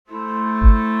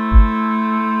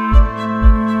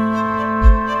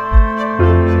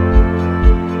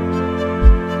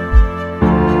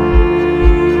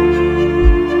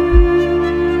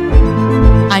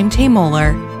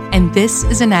Moeller, and this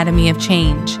is Anatomy of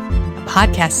Change, a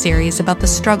podcast series about the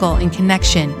struggle and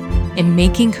connection in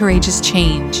making courageous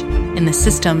change in the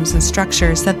systems and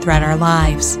structures that thread our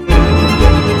lives.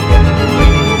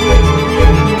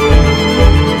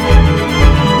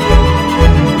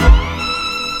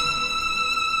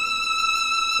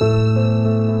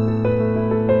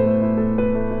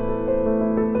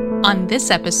 On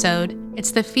this episode,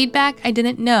 it's the feedback I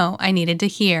didn't know I needed to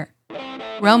hear.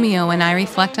 Romeo and I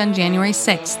reflect on January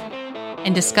 6th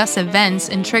and discuss events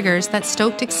and triggers that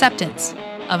stoked acceptance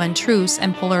of untruths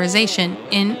and polarization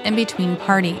in and between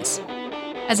parties.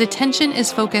 As attention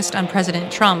is focused on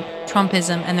President Trump,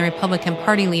 Trumpism, and the Republican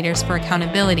Party leaders for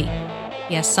accountability,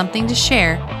 he has something to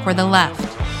share for the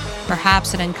left.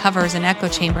 Perhaps it uncovers an echo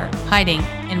chamber hiding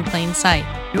in plain sight.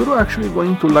 You're actually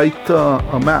going to light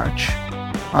a match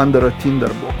under a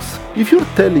Tinder box. If you're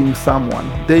telling someone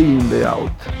day in, day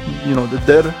out,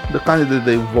 that the candidate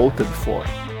they voted for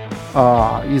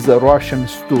is a Russian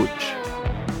stooge,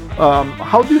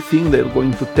 how do you think they're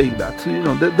going to take that?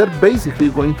 So, they're basically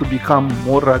going to become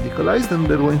more radicalized, and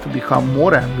they're going to become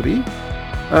more angry,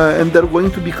 and they're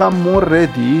going to become more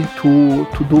ready to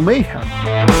do mayhem.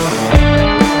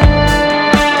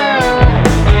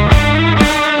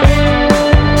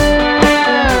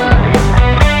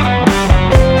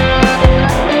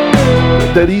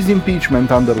 There is impeachment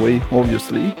underway,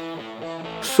 obviously.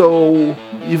 So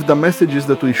if the message is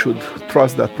that we should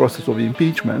trust that process of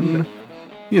impeachment,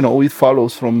 it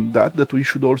follows from that we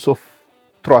should also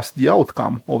trust the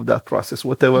outcome of that process,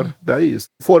 whatever that is.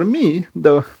 For me,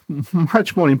 the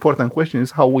much more important question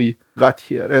is how we got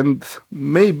here. And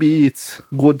maybe it's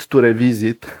good to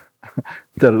revisit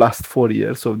the last 4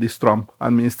 years of this Trump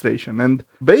administration. And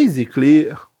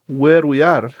basically where we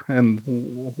are and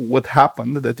what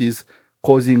happened that is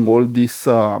causing all this,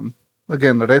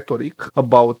 rhetoric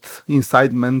about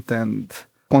incitement and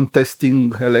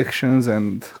contesting elections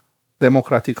and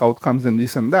democratic outcomes and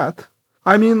this and that.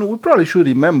 I mean, we probably should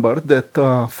remember that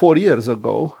 4 years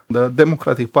ago, the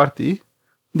Democratic Party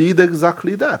did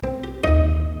exactly that.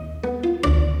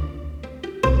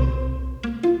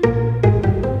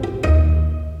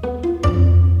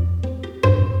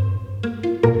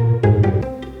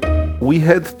 We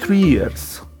had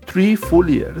 3 full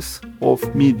years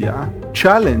of media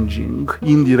challenging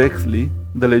indirectly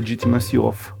the legitimacy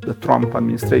of the Trump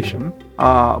administration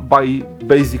by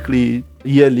basically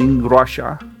yelling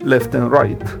Russia left and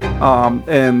right,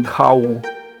 and how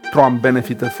Trump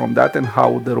benefited from that, and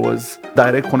how there was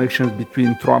direct connections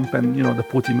between Trump and the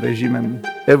Putin regime and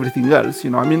everything else.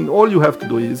 All you have to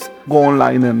do is go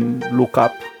online and look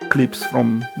up clips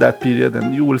from that period,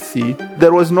 and you will see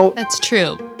there was no. That's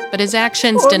true. But his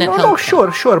actions didn't help. No,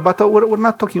 sure. But we're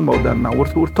not talking about that now.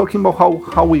 We're talking about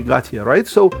how we got here, right?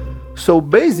 So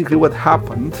basically what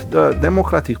happened, the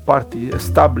Democratic Party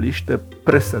established a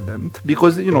precedent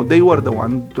because, they were the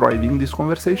one driving this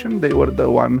conversation. They were the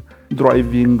one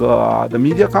driving the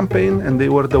media campaign, and they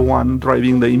were the one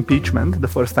driving the impeachment the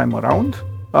first time around.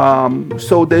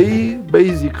 So they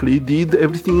basically did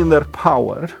everything in their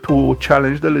power to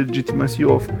challenge the legitimacy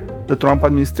of the Trump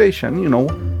administration,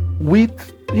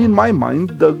 with, in my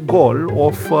mind, the goal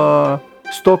of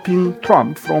stopping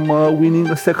Trump from winning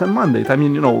a second mandate.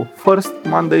 First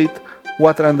mandate,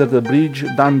 water under the bridge,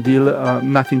 done deal,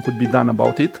 nothing could be done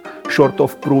about it, short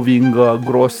of proving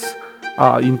gross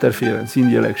interference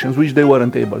in the elections, which they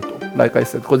weren't able to, like I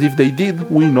said, because if they did,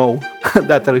 we know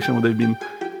that election would have been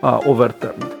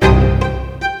overturned.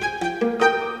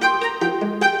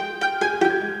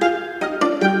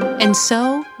 And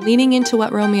so, leaning into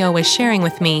what Romeo was sharing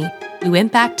with me, we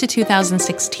went back to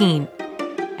 2016,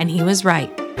 and he was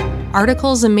right.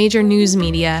 Articles in major news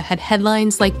media had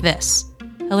headlines like this: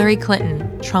 Hillary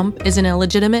Clinton, Trump is an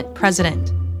illegitimate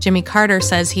president. Jimmy Carter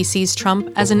says he sees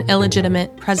Trump as an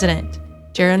illegitimate president.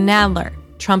 Jared Nadler,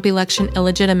 Trump election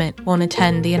illegitimate, won't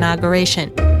attend the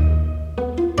inauguration.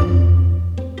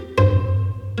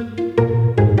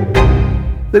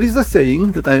 There is a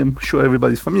saying that I'm sure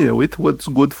everybody's familiar with: what's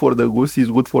good for the goose is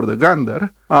good for the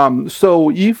gander. So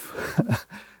if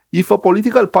a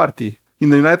political party in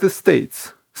the United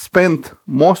States spent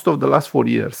most of the last 4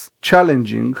 years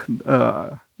challenging,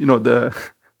 the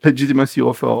legitimacy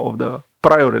of the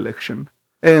prior election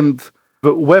and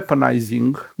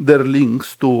weaponizing their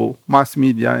links to mass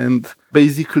media and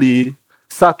basically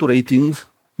saturating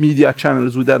media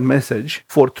channels with that message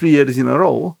for 3 years in a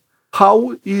row,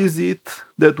 how is it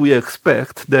that we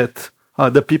expect that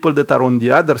the people that are on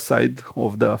the other side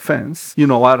of the fence,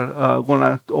 are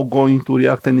going to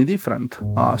react any different?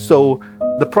 So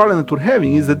the problem that we're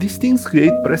having is that these things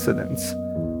create precedents.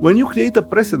 When you create a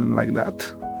precedent like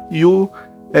that, you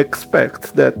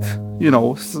expect that,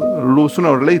 sooner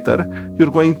or later,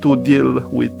 you're going to deal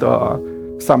with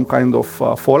some kind of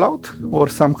fallout or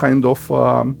some kind of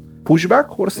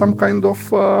pushback or some kind of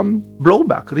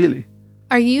blowback, really.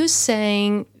 Are you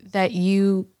saying that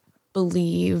you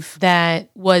believe that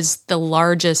was the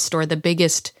largest or the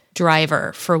biggest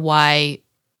driver for why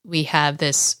we have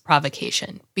this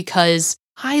provocation? Because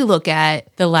I look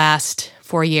at the last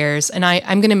 4 years, and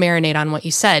I'm going to marinate on what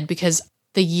you said, because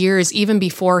the years, even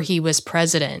before he was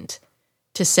president,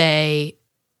 to say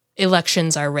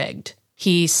elections are rigged.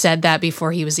 He said that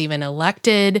before he was even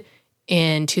elected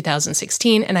in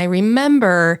 2016. And I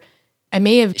remember, I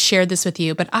may have shared this with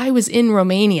you, but I was in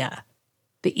Romania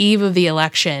the eve of the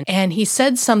election, and he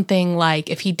said something like,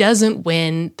 if he doesn't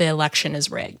win, the election is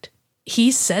rigged.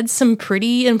 He said some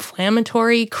pretty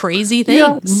inflammatory, crazy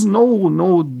things. Yeah,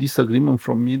 no disagreement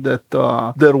from me that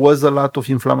there was a lot of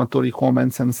inflammatory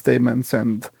comments and statements,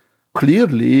 and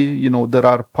clearly, there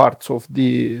are parts of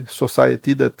the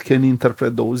society that can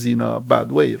interpret those in a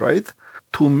bad way, right?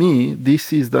 To me,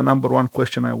 this is the number one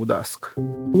question I would ask.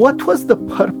 What was the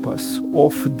purpose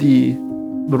of the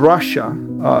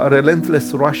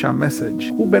relentless Russia message?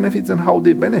 Who benefits and how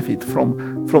they benefit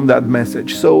from that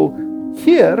message? So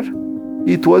here,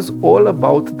 it was all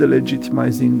about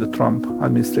delegitimizing the Trump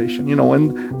administration,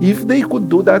 and if they could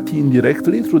do that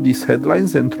indirectly through these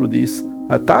headlines and through these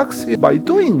attacks, by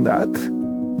doing that,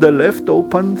 the left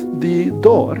opened the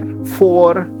door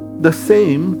for the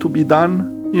same to be done,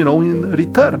 in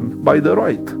return by the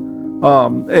right.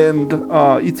 And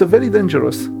it's a very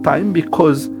dangerous time,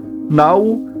 because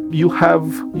now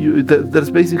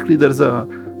there's a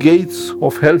gates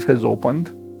of hell has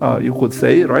opened, you could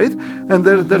say, right? And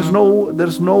there's no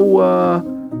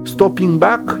stopping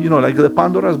back, like the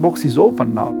Pandora's box is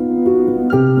open now.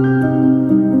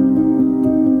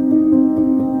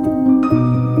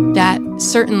 That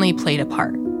certainly played a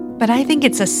part. But I think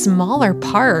it's a smaller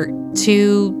part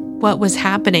to what was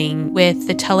happening with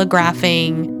the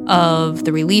telegraphing of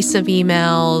the release of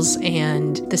emails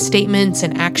and the statements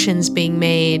and actions being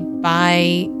made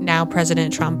by now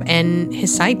President Trump and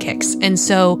his sidekicks. And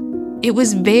so it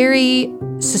was very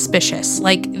suspicious.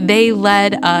 Like, they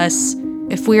led us,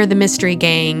 if we're the mystery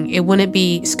gang, it wouldn't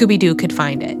be Scooby-Doo could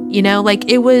find it. You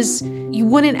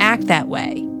wouldn't act that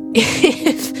way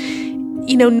if,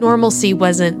 normalcy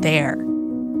wasn't there.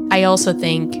 I also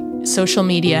think social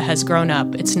media has grown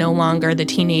up. It's no longer the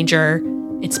teenager.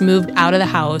 It's moved out of the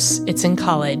house. It's in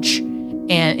college,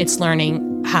 and it's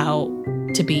learning how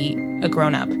to be a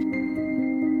grown-up.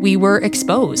 We were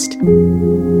exposed.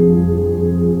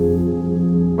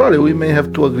 Probably we may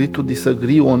have to agree to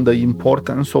disagree on the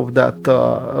importance of that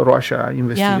Russia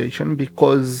investigation,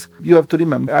 because you have to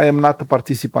remember, I am not a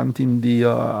participant in the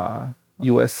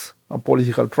U.S.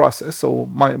 political process, so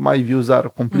my views are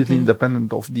completely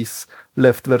independent of this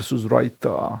left versus right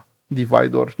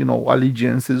divide or,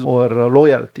 allegiances or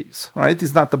loyalties, right?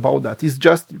 It's not about that. It's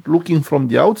just looking from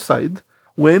the outside.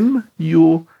 When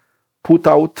you put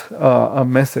out a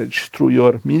message through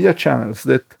your media channels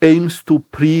that aims to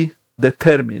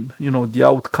predetermine, the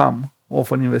outcome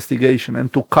of an investigation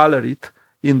and to color it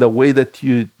in the way that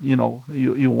you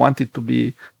want it to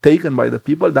be taken by the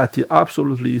people, that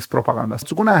absolutely is propaganda.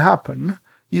 What's going to happen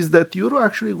is that you're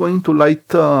actually going to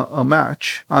light a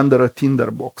match under a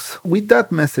tinderbox. With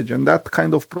that message and that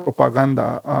kind of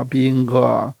propaganda being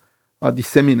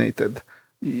disseminated,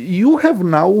 you have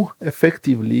now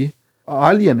effectively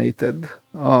alienated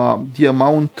the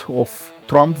amount of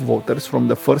Trump voters from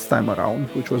the first time around,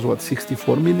 which was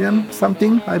 64 million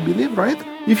something, I believe, right?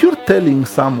 If you're telling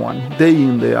someone day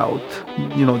in, day out,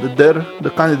 that the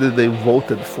candidate they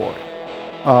voted for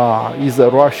is a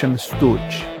Russian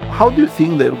stooge, how do you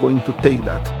think they're going to take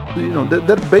that?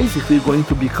 They're basically going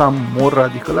to become more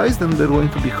radicalized, and they're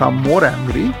going to become more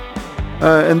angry,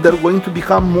 and they're going to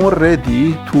become more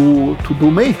ready to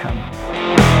do mayhem.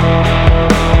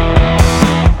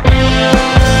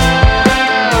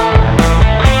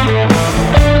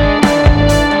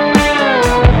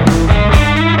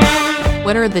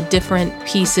 What are the different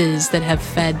pieces that have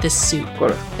fed the soup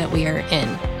that we are in?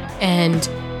 And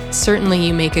certainly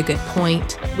you make a good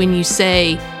point. When you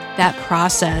say that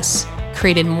process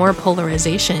created more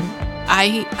polarization,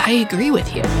 I agree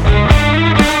with you.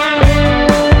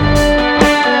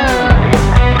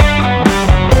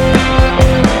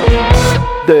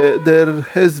 There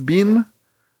has been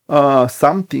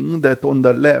something that on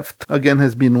the left, again,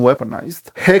 has been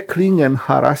weaponized. Heckling and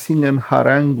harassing and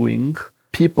haranguing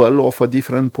people of a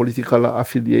different political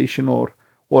affiliation or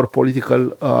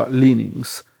political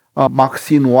leanings.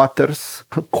 Maxine Waters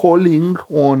calling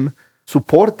on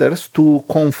supporters to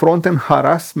confront and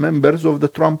harass members of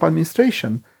the Trump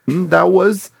administration. That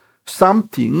was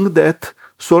something that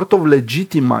sort of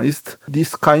legitimized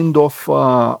this kind of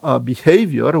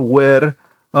behavior where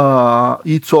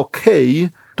it's okay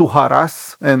to harass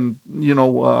and,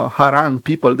 harangue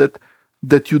people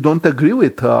that you don't agree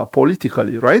with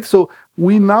politically, right? So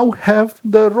we now have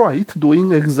the right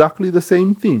doing exactly the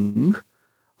same thing,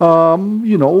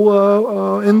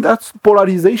 and that's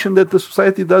polarization that the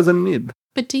society doesn't need.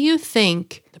 But do you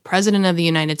think the President of the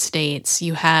United States,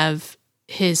 you have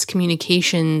his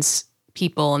communications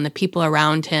people and the people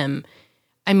around him,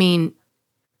 I mean,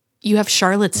 you have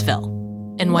Charlottesville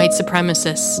and white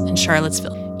supremacists in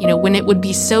Charlottesville. When it would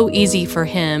be so easy for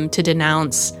him to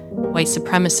denounce white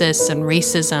supremacists and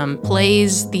racism,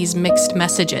 plays these mixed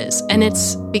messages. And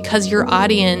it's because your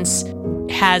audience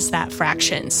has that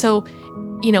fraction. So,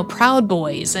 Proud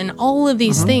Boys and all of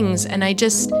these things. And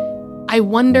I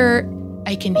wonder,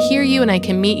 I can hear you and I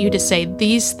can meet you to say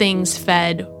these things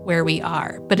fed where we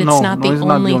are, but it's not the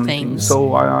only things.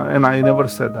 So, and I never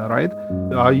said that, right?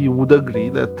 I would agree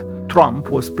that Trump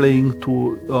was playing to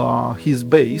his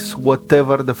base,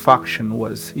 whatever the faction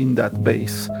was in that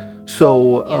base.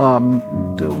 So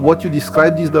what you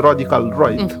described is the radical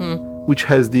right, which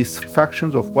has these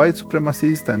factions of white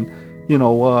supremacists and,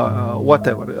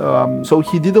 whatever. So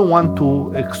he didn't want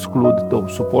to exclude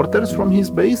those supporters from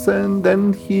his base, and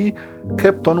then he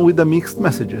kept on with the mixed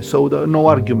messages. So no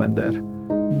argument there.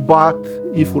 But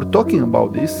if we're talking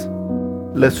about this,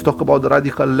 let's talk about the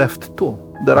radical left too.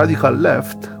 The radical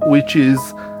left, which is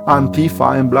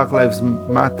Antifa and Black Lives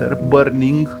Matter,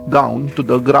 burning down to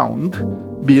the ground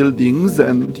buildings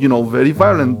and, very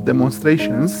violent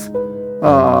demonstrations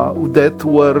that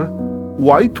were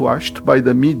whitewashed by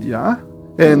the media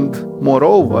and,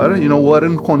 moreover,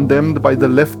 weren't condemned by the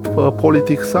left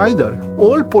politics either.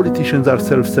 All politicians are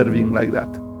self-serving like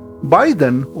that.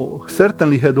 Biden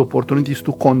certainly had opportunities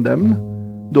to condemn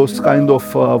those kind of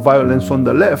violence on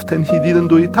the left, and he didn't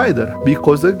do it either,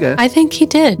 because again... I think he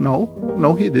did. No,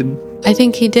 he didn't. I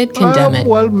think he did condemn it.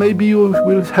 Well, maybe you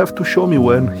will have to show me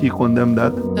when he condemned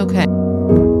that. Okay.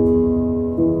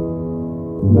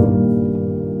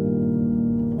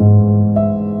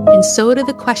 And so to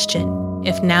the question,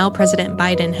 if now President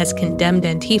Biden has condemned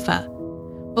Antifa,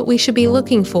 what we should be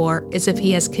looking for is if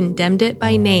he has condemned it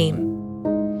by name.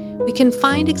 We can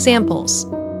find examples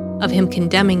of him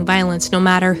condemning violence no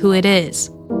matter who it is.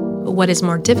 But what is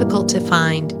more difficult to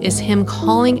find is him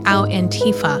calling out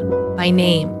Antifa by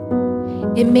name.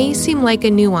 It may seem like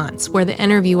a nuance where the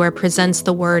interviewer presents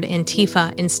the word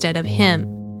Antifa instead of him,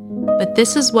 but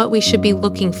this is what we should be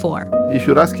looking for. If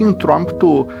you're asking Trump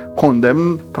to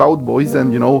condemn Proud Boys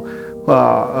and,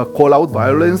 call out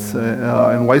violence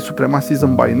and white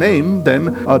supremacism by name, then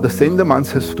the same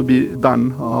demands has to be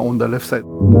done on the left side.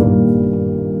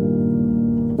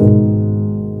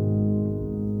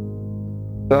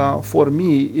 For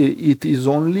me, it is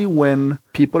only when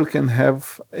people can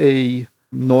have a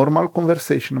normal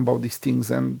conversation about these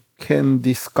things and can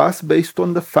discuss based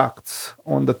on the facts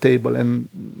on the table and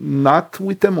not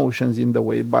with emotions in the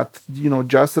way, but,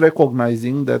 just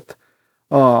recognizing that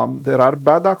there are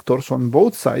bad actors on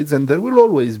both sides, and there will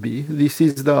always be. This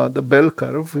is the bell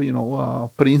curve,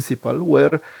 principle,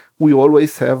 where we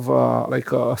always have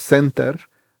like a center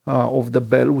of the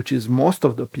bell, which is most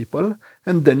of the people,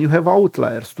 and then you have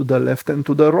outliers to the left and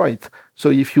to the right. So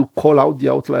if you call out the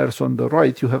outliers on the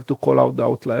right, you have to call out the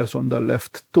outliers on the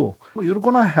left too. You're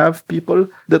going to have people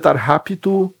that are happy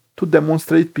to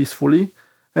demonstrate peacefully,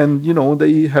 and,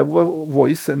 they have a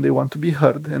voice and they want to be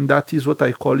heard, and that is what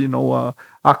I call,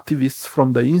 activists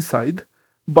from the inside.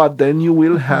 But then you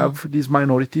will have these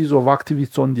minorities of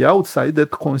activists on the outside that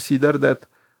consider that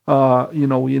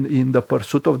in the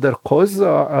pursuit of their cause,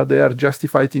 they are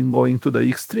justified in going to the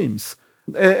extremes.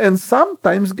 And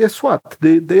sometimes, guess what?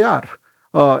 They are.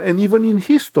 And even in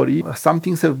history, some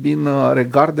things have been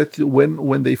regarded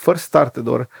when they first started,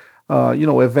 or,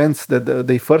 events that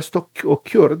they first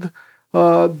occurred,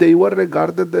 they were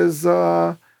regarded as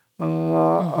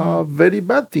very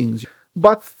bad things.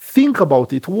 But think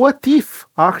about it. What if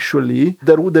actually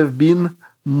there would have been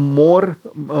more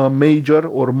major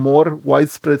or more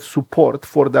widespread support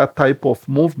for that type of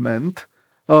movement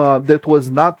that was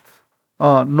not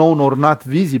known or not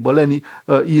visible? And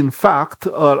in fact,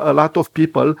 a lot of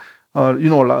people,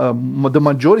 the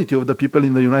majority of the people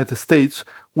in the United States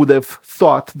would have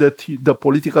thought that the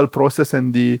political process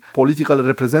and the political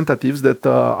representatives that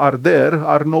are there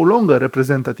are no longer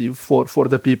representative for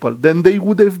the people. Then they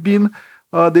would have been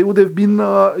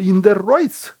in their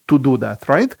rights to do that,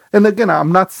 right? And again,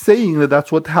 I'm not saying that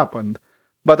that's what happened,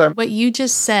 but what you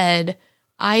just said,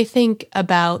 I think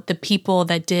about the people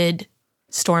that did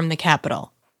storm the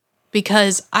Capitol,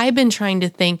 because I've been trying to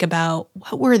think about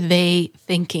what were they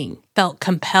thinking, felt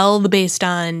compelled based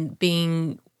on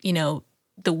being, the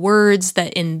words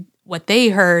that in what they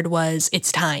heard was,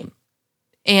 it's time.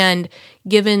 And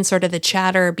given sort of the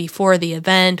chatter before the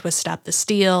event was Stop the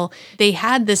Steal, they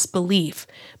had this belief,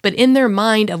 but in their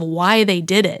mind of why they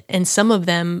did it, and some of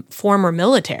them former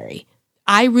military,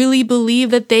 I really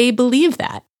believe that they believe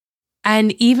that.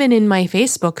 And even in my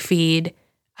Facebook feed,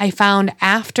 I found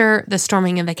after the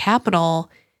storming of the Capitol,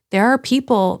 there are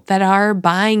people that are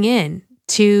buying in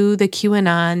to the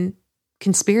QAnon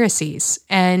conspiracies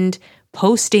and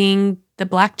posting the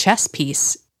black chess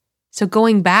piece. So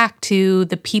going back to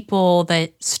the people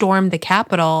that stormed the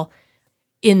Capitol,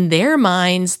 in their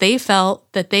minds, they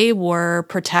felt that they were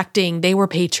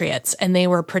patriots, and they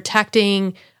were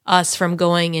protecting us from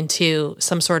going into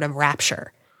some sort of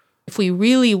rapture. If we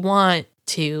really want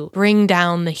to bring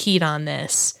down the heat on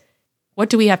this, what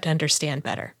do we have to understand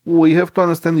better? We have to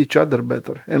understand each other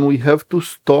better, and we have to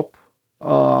stop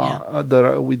with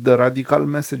the radical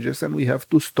messages, and we have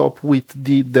to stop with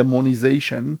the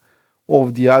demonization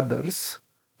of the others.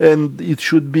 And it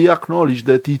should be acknowledged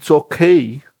that it's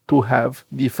okay to have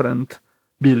different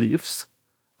beliefs.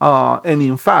 And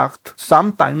in fact,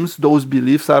 sometimes those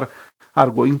beliefs are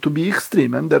going to be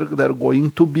extreme, and they're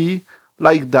going to be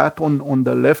like that on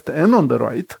the left and on the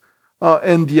right.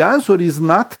 And the answer is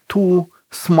not to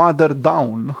smother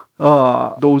down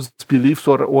those beliefs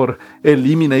or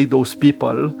eliminate those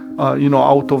people,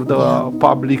 out of the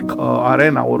public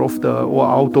arena or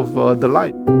out of the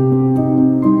light.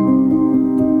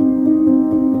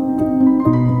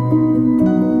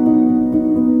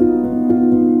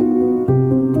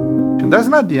 And that's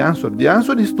not the answer. The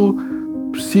answer is to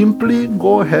simply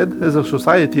go ahead as a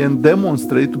society and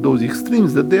demonstrate to those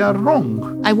extremes that they are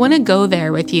wrong. I want to go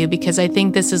there with you because I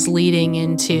think this is leading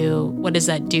into what does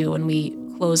that do when we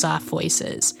close off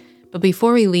voices. But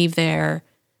before we leave there,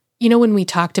 when we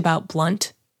talked about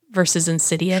blunt versus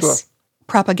insidious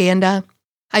propaganda,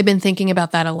 I've been thinking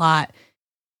about that a lot.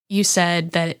 You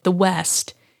said that the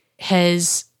West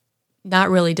has not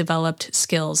really developed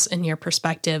skills in your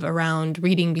perspective around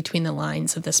reading between the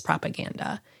lines of this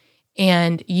propaganda.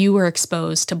 And you were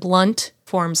exposed to blunt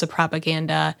forms of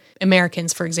propaganda.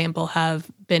 Americans, for example, have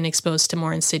been exposed to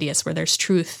more insidious, where there's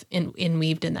truth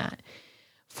weaved in that.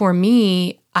 For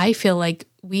me, I feel like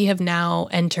we have now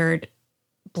entered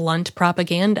blunt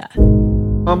propaganda.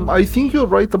 I think you're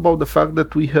right about the fact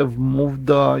that we have moved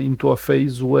into a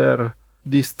phase where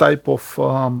this type of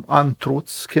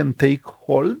untruths can take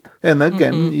hold. And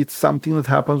again, it's something that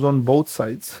happens on both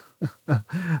sides.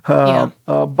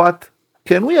 But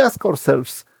can we ask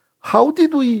ourselves, how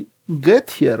did we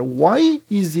get here? Why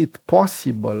is it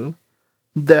possible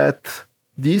that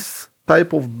this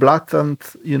type of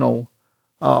blatant,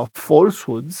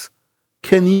 falsehoods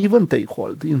can even take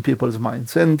hold in people's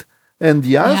minds? And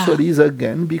the answer is,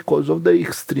 again, because of the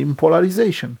extreme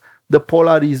polarization. The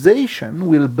polarization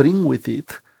will bring with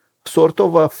it sort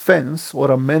of a fence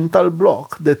or a mental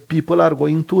block that people are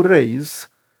going to raise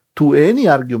to any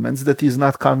arguments that is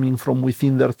not coming from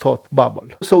within their thought bubble.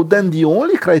 So then the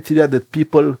only criteria that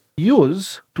people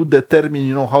use to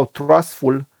determine, how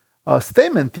trustful a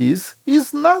statement is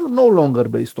no longer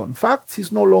based on facts.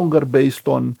 It's no longer based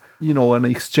on, an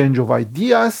exchange of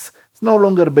ideas. It's no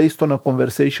longer based on a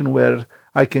conversation where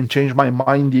I can change my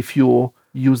mind if you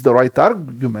use the right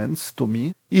arguments to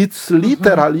me. It's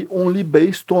literally only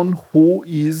based on who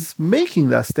is making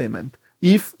that statement.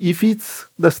 If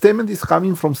the statement is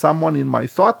coming from someone in my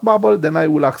thought bubble, then I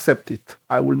will accept it.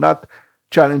 I will not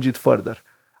challenge it further.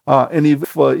 And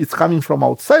if it's coming from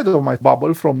outside of my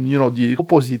bubble, from the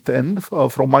opposite end,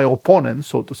 from my opponent,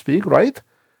 so to speak, right?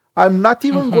 I'm not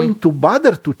even going to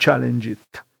bother to challenge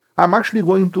it. I'm actually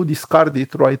going to discard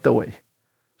it right away.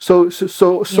 So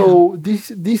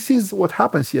this is what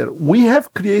happens here. We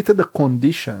have created the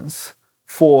conditions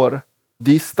for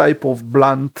this type of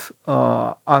blunt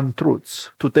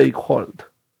untruths to take hold.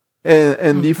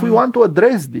 And if we want to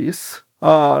address this,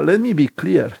 let me be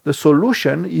clear. The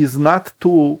solution is not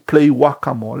to play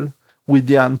whack-a-mole with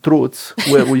the untruths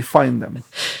where we find them.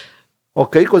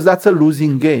 Okay? Because that's a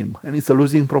losing game, and it's a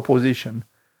losing proposition.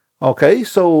 Okay?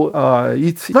 So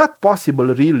it's not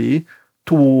possible, really,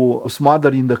 to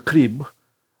smother in the crib,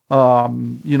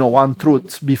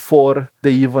 untruths before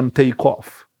they even take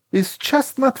off. It's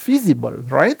just not feasible,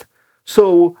 right?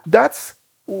 So that's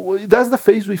the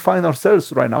phase we find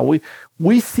ourselves right now.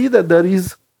 We see that there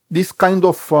is this kind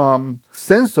of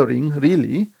censoring,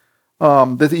 really,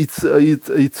 that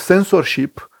it's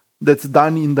censorship that's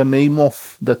done in the name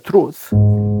of the truth.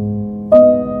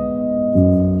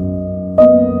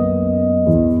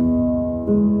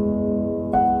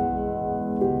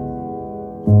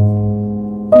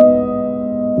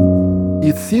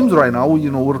 it seems right now,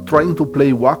 we're trying to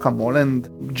play whack-a-mole and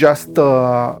just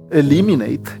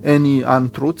eliminate any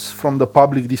untruths from the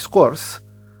public discourse.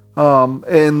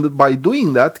 And by doing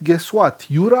that, guess what?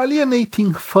 You're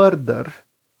alienating further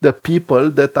the people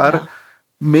that are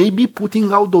maybe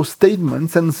putting out those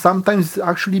statements and sometimes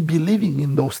actually believing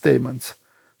in those statements.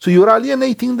 So you're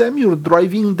alienating them, you're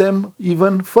driving them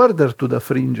even further to the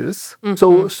fringes.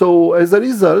 Mm-hmm. So as a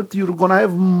result, you're going to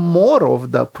have more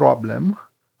of the problem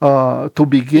to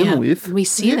begin with. We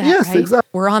see that, yes, right? Exactly.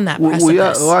 We're on that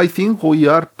precipice. I think we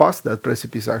are past that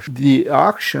precipice, actually. The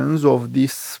actions of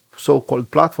this so-called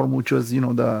platform, which was,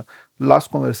 the last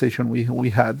conversation we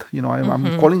had,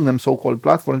 I'm calling them so-called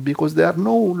platforms because they are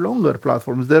no longer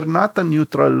platforms. They're not a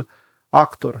neutral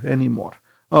actor anymore.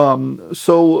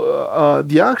 So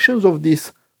the actions of these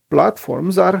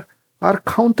platforms are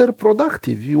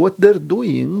counterproductive. What they're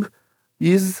doing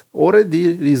is already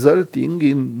resulting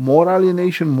in more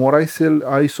alienation, more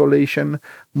isolation,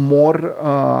 more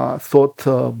thought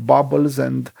bubbles,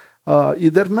 and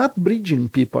they're not bridging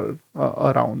people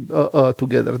around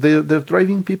together. They're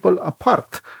driving people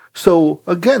apart. So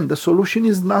again, the solution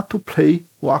is not to play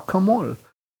whack-a-mole.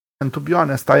 And to be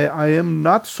honest, I am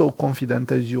not so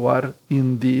confident as you are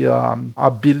in the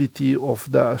ability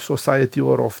of the society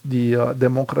or of the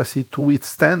democracy to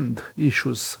withstand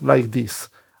issues like this.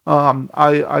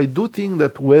 I do think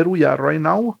that where we are right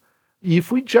now,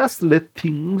 if we just let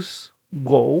things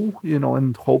go,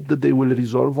 and hope that they will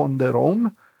resolve on their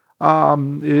own,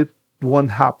 it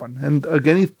won't happen. And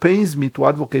again, it pains me to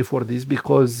advocate for this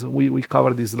because we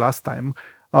covered this last time.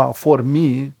 For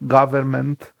me,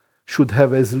 government should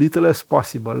have as little as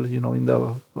possible, in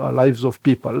the lives of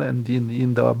people and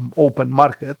in the open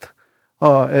market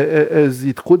as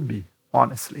it could be,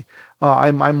 honestly.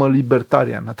 I'm a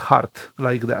libertarian at heart,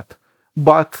 like that.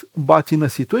 But in a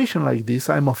situation like this,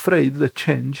 I'm afraid the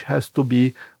change has to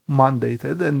be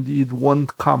mandated and it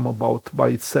won't come about by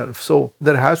itself. So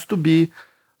there has to be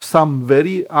some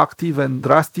very active and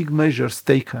drastic measures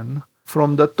taken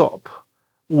from the top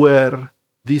where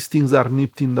these things are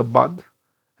nipped in the bud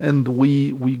and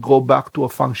we go back to a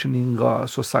functioning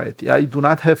society. I do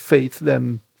not have faith that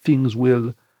things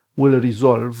will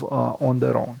resolve on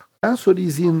their own. The answer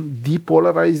is in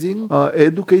depolarizing,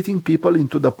 educating people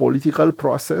into the political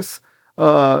process,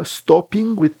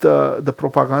 stopping with the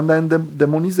propaganda and the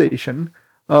demonization.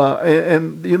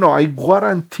 And I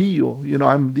guarantee you,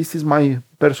 this is my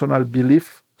personal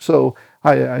belief. So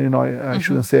I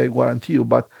shouldn't say I guarantee you,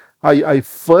 but I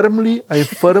firmly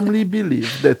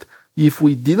believe that if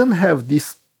we didn't have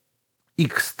this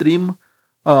extreme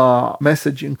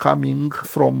messaging coming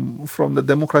from the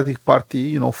Democratic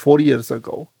Party, 4 years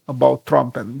ago about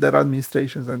Trump and their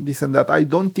administrations and this and that, I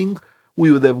don't think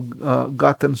we would have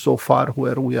gotten so far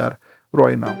where we are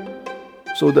right now.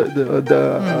 So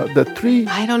the three.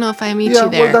 I don't know if I meet you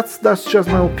there. Well, that's just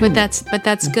my opinion. But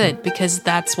that's good because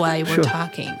that's why we're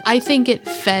talking. I think it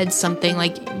fed something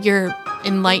like you're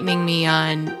enlightening me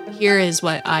on. Here is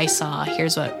what I saw.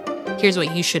 Here's what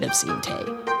you should have seen, Tay.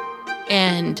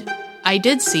 And I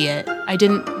did see it. I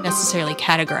didn't necessarily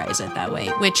categorize it that way,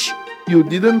 which you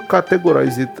didn't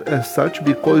categorize it as such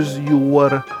because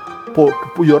your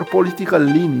political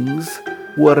leanings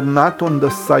were not on the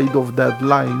side of that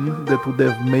line that would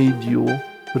have made you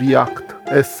react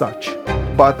as such.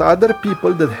 But other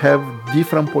people that have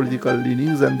different political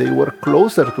leanings and they were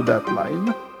closer to that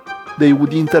line, they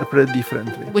would interpret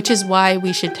differently. Which is why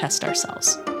we should test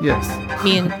ourselves. Yes.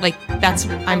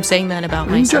 I'm saying that about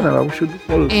myself. In general, we should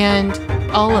and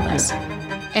all of us.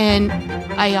 And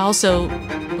I also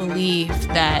believe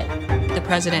that the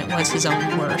president was his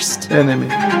own worst enemy.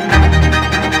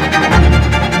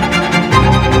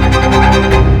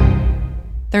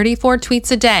 34 tweets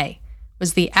a day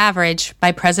was the average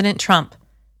by President Trump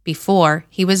before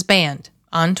he was banned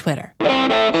on Twitter.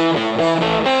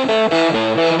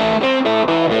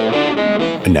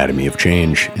 Anatomy of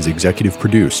Change is executive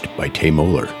produced by Tay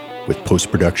Moeller, with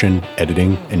post-production,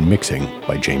 editing, and mixing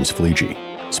by James Fleege.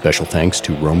 Special thanks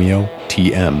to Romeo,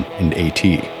 TM, and AT.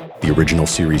 The original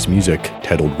series music,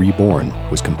 titled Reborn,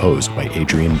 was composed by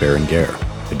Adrian Berenguer.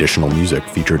 Additional music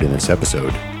featured in this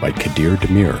episode by Kadir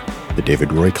Demir, The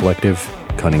David Roy Collective,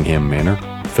 Cunningham Manor,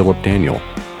 Philip Daniel,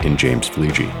 and James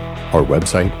Fleege. Our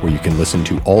website, where you can listen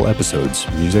to all episodes,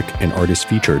 music, and artists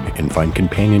featured, and find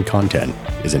companion content,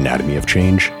 is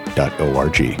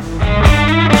anatomyofchange.org.